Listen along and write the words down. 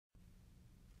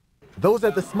Those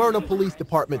at the Smyrna Police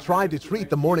Department tried to treat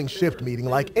the morning shift meeting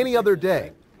like any other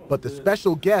day, but the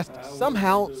special guest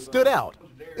somehow stood out.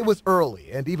 It was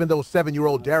early, and even though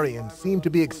 7-year-old Darrien seemed to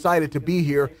be excited to be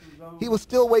here, he was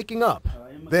still waking up.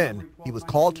 Then he was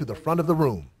called to the front of the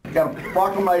room. Got a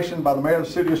proclamation by the mayor of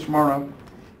the city of Smyrna.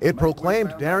 It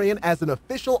proclaimed Darrien as an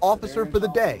official officer for the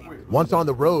day. Once on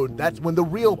the road, that's when the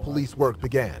real police work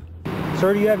began.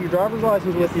 Sir, do you have your driver's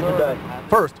license with you today?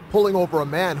 First, pulling over a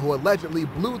man who allegedly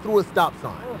blew through a stop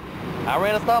sign. I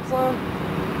ran a stop sign?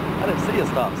 I didn't see a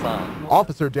stop sign.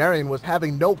 Officer Darrien was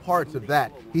having no parts of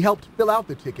that. He helped fill out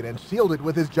the ticket and sealed it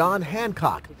with his John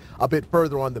Hancock. A bit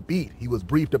further on the beat, he was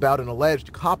briefed about an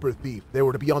alleged copper thief they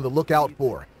were to be on the lookout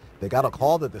for. They got a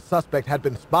call that the suspect had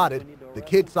been spotted. The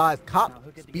kid-sized cop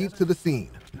speeds to the scene.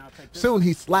 Soon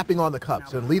he's slapping on the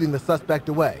cuffs and leading the suspect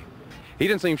away. He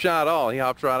didn't seem shy at all. He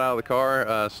hops right out of the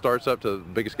car, starts up to the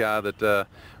biggest guy that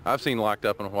I've seen locked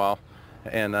up in a while,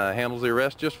 and handles the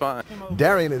arrest just fine.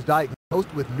 Darrien is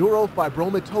diagnosed with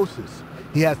neurofibromatosis.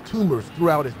 He has tumors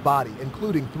throughout his body,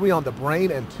 including 3 on the brain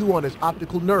and 2 on his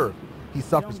optical nerve. He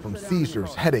suffers from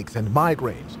seizures, headaches, and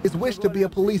migraines. His wish to be a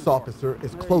police officer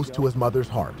is close to his mother's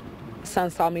heart. Son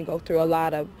saw me go through a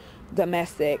lot of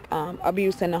domestic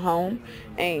abuse in the home,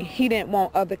 and he didn't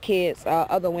want other kids,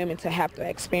 other women to have to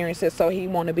experience it, so he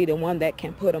wanted to be the one that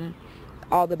can put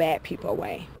all the bad people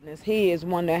away. He is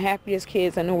one of the happiest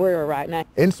kids in the world right now.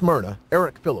 In Smyrna,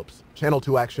 Eric Phillips, Channel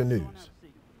 2 Action News.